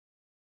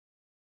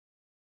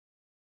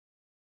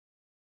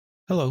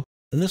Hello.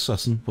 In this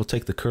lesson, we'll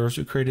take the curves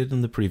we created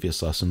in the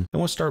previous lesson and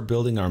we'll start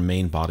building our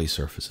main body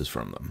surfaces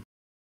from them.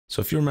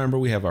 So if you remember,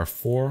 we have our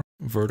 4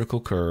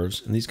 vertical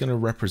curves, and these are going to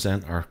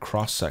represent our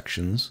cross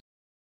sections.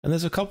 And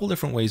there's a couple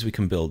different ways we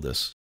can build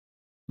this.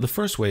 The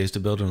first way is to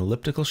build an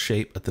elliptical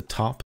shape at the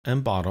top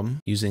and bottom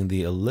using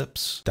the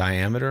ellipse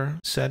diameter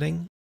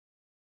setting.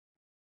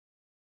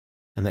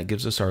 And that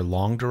gives us our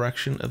long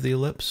direction of the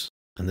ellipse,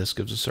 and this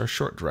gives us our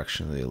short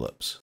direction of the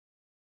ellipse.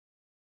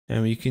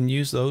 And you can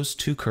use those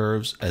 2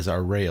 curves as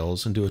our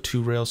rails and do a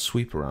 2-rail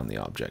sweep around the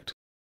object.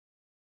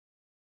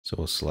 So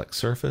we'll select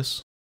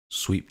Surface,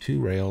 sweep 2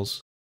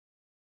 rails,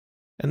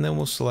 and then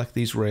we'll select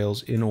these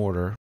rails in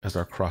order as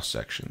our cross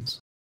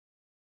sections.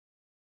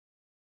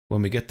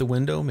 When we get the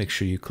window, make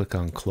sure you click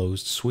on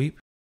Closed Sweep,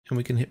 and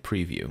we can hit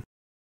Preview.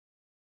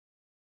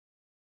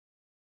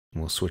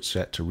 And we'll switch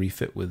that to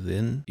Refit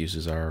Within,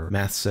 uses our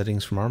math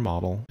settings from our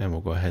model, and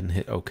we'll go ahead and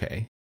hit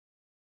OK.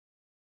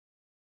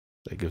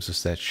 That gives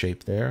us that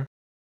shape there.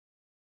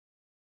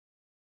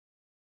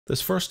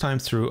 This first time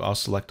through, I'll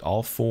select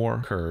all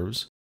 4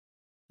 curves,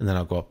 and then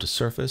I'll go up to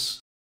Surface,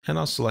 and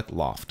I'll select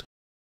Loft.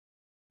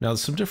 Now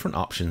there's some different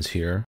options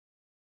here.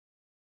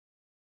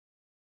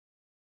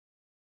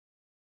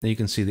 Now you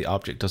can see the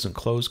object doesn't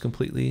close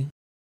completely,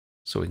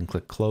 so we can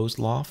click Close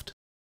Loft.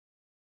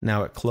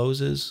 Now it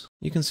closes.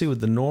 You can see with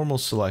the normal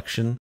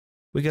selection,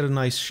 we get a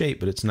nice shape,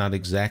 but it's not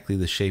exactly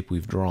the shape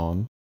we've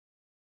drawn.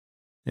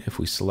 If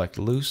we select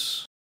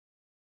Loose,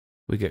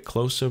 we get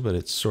closer, but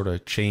it's sort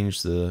of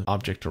changed the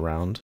object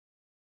around.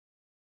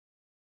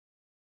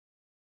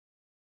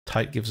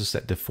 Tight gives us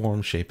that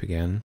deformed shape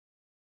again.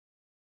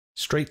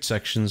 Straight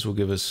sections will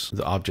give us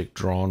the object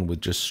drawn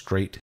with just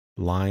straight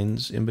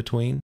lines in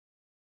between.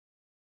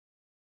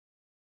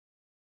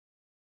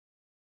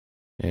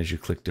 As you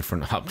click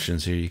different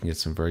options here, you can get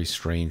some very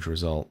strange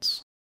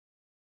results.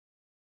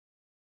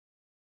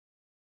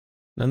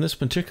 Now in this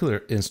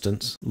particular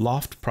instance,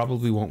 Loft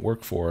probably won't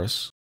work for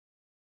us.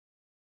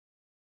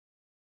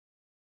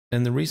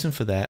 And the reason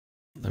for that,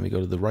 let me go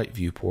to the right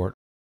viewport,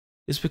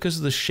 is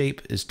because the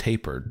shape is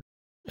tapered.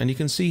 And you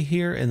can see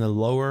here in the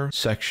lower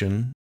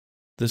section,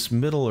 this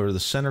middle or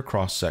the center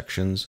cross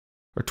sections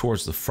are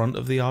towards the front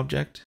of the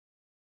object.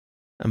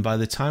 And by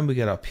the time we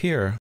get up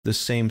here, this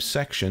same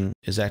section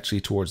is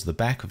actually towards the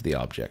back of the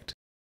object.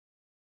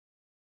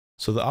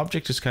 So the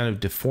object is kind of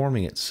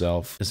deforming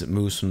itself as it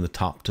moves from the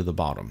top to the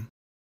bottom.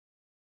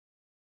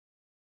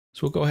 So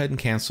we'll go ahead and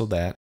cancel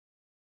that.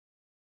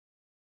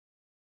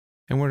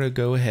 And we're going to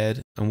go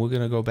ahead and we're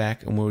going to go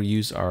back and we'll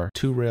use our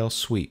 2-rail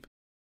sweep.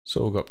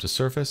 So we'll go up to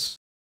Surface,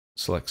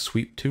 select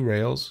Sweep 2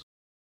 rails,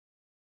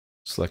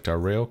 select our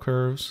rail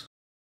curves,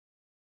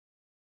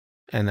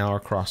 and now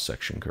our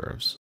cross-section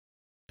curves.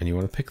 And you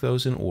want to pick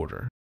those in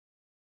order.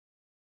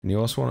 And you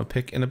also want to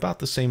pick in about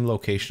the same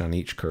location on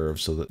each curve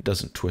so that it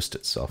doesn't twist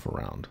itself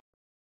around.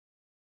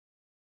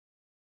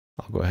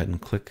 I'll go ahead and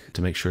click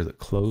to make sure that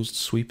Closed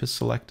Sweep is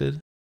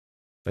selected.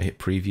 If I hit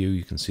Preview,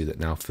 you can see that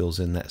now fills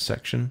in that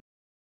section.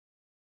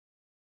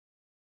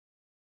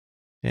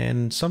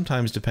 And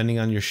sometimes, depending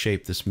on your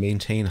shape, this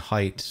maintain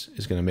height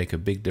is going to make a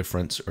big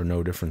difference or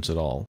no difference at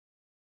all.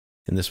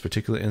 In this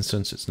particular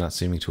instance, it's not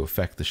seeming to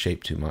affect the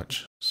shape too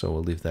much, so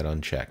we'll leave that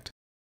unchecked.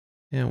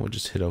 And we'll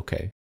just hit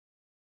OK.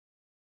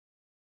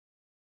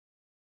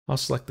 I'll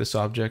select this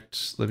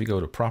object. Let me go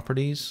to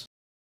Properties,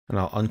 and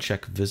I'll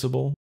uncheck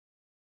Visible.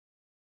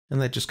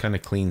 And that just kind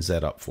of cleans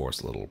that up for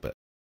us a little bit.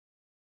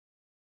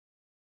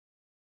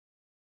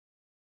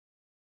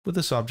 With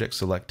this object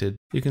selected,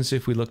 you can see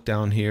if we look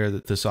down here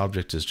that this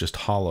object is just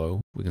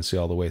hollow. We can see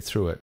all the way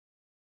through it.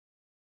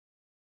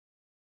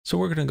 So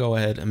we're going to go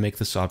ahead and make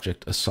this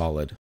object a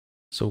solid.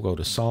 So we'll go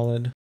to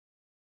Solid,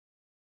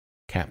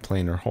 Cap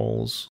Planar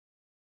Holes,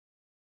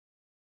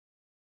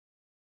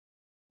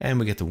 and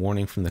we get the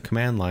warning from the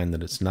command line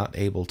that it's not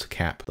able to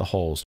cap the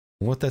holes.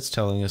 And what that's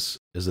telling us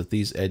is that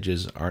these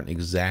edges aren't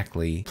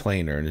exactly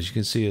planar. And as you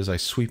can see, as I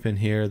sweep in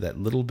here, that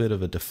little bit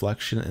of a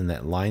deflection in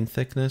that line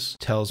thickness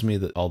tells me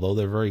that although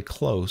they're very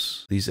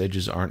close, these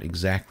edges aren't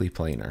exactly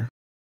planar.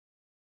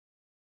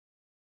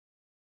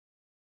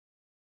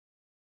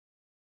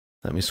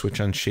 Let me switch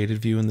on shaded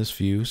view in this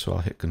view, so I'll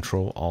hit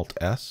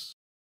Ctrl-Alt-S.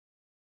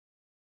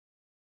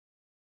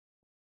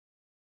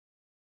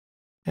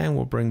 And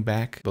we'll bring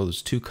back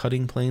those 2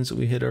 cutting planes that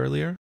we hit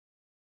earlier.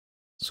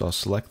 So I'll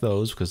select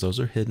those because those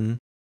are hidden,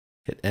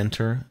 hit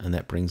Enter, and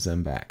that brings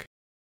them back.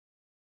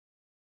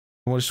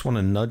 I just want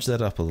to nudge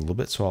that up a little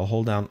bit, so I'll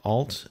hold down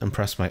Alt and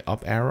press my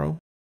up arrow.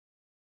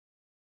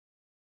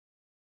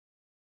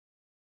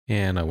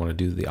 And I want to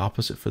do the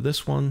opposite for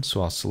this one,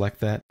 so I'll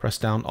select that, press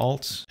down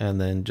Alt, and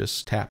then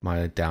just tap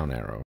my down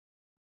arrow.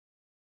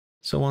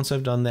 So once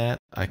I've done that,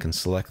 I can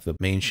select the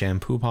main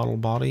shampoo bottle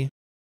body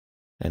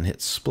and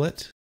hit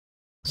Split,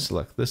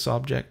 select this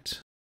object,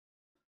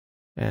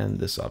 and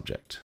this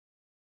object.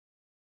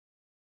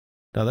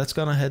 Now that's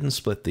gone ahead and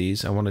split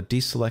these. I want to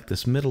deselect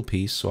this middle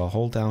piece, so I'll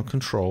hold down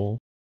Control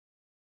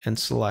and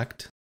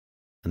select,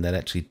 and that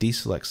actually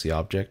deselects the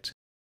object.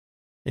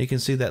 And you can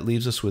see that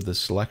leaves us with a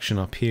selection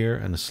up here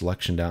and a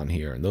selection down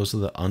here. And those are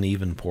the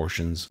uneven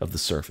portions of the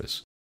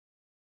surface.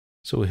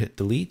 So we hit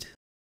delete,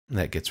 and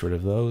that gets rid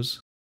of those.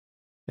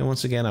 And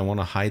once again, I want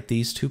to hide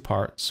these two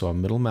parts. So a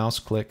middle mouse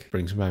click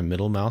brings me my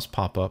middle mouse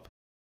pop-up,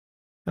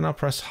 and I'll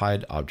press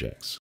hide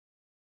objects.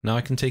 Now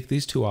I can take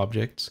these two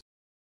objects,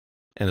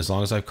 and as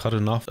long as I've cut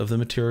enough of the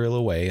material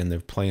away and they're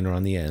planar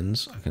on the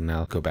ends, I can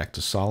now go back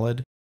to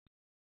solid,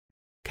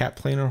 cap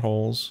planar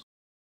holes.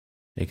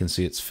 You can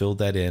see it's filled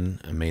that in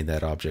and made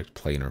that object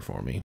planar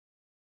for me.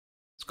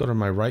 Let's go to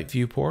my right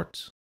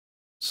viewport,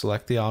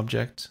 select the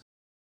object,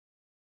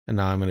 and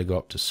now I'm going to go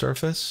up to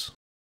surface,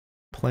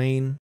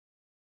 plane,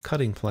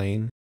 cutting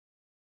plane.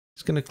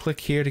 Just going to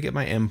click here to get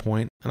my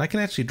endpoint, and I can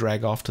actually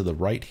drag off to the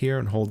right here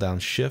and hold down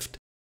shift.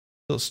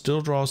 So it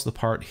still draws the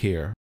part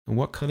here. And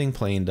what cutting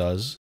plane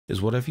does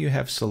is whatever you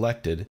have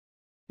selected,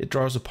 it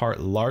draws a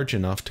part large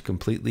enough to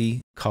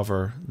completely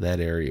cover that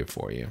area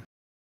for you.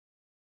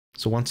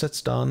 So once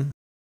that's done,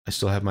 I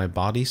still have my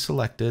body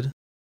selected.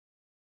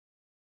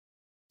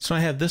 So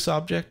I have this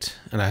object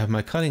and I have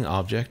my cutting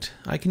object.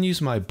 I can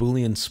use my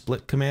Boolean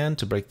Split command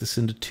to break this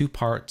into two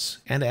parts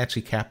and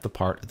actually cap the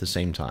part at the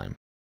same time.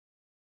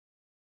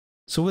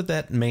 So with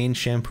that main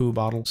shampoo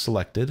bottle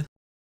selected,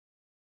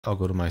 I'll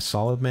go to my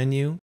solid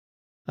menu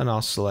and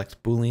I'll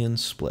select Boolean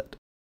Split.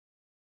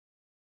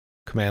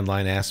 Command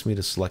line asks me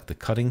to select the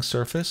cutting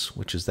surface,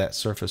 which is that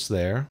surface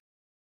there.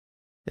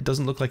 It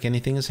doesn't look like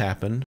anything has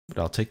happened, but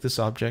I'll take this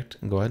object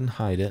and go ahead and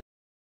hide it.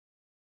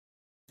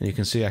 And you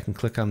can see I can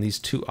click on these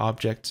two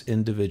objects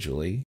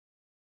individually.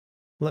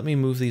 Let me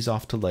move these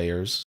off to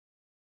layers.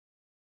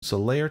 So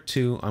layer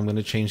 2, I'm going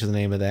to change the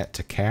name of that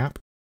to cap.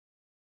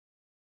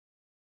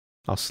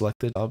 I'll select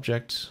the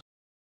object,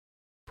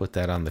 put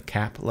that on the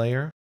cap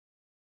layer.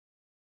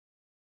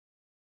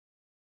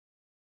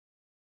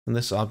 And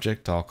this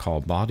object I'll call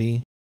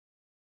body.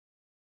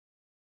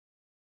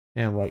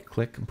 And right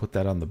click and put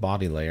that on the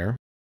body layer.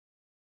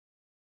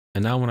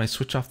 And now when I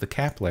switch off the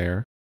cap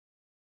layer,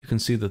 you can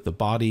see that the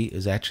body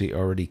is actually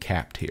already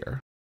capped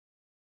here.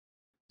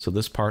 So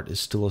this part is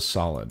still a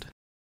solid.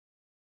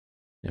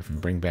 If we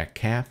bring back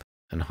cap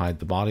and hide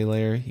the body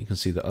layer, you can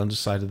see the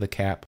underside of the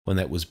cap, when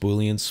that was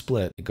Boolean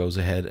split, it goes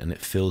ahead and it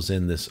fills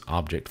in this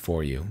object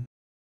for you.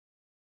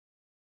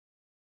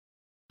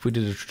 If we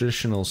did a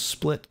traditional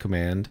split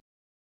command,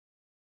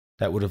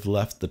 that would have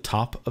left the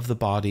top of the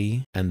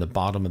body and the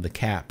bottom of the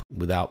cap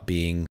without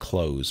being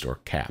closed or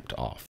capped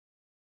off.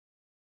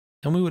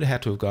 And we would have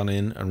had to have gone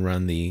in and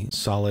run the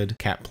solid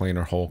cap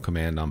planar hole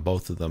command on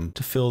both of them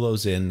to fill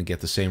those in and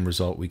get the same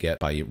result we get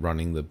by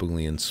running the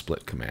Boolean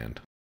split command.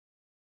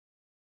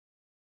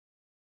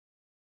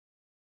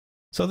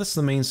 So that's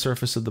the main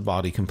surface of the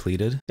body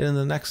completed, and in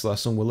the next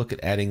lesson we'll look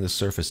at adding the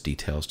surface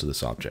details to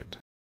this object.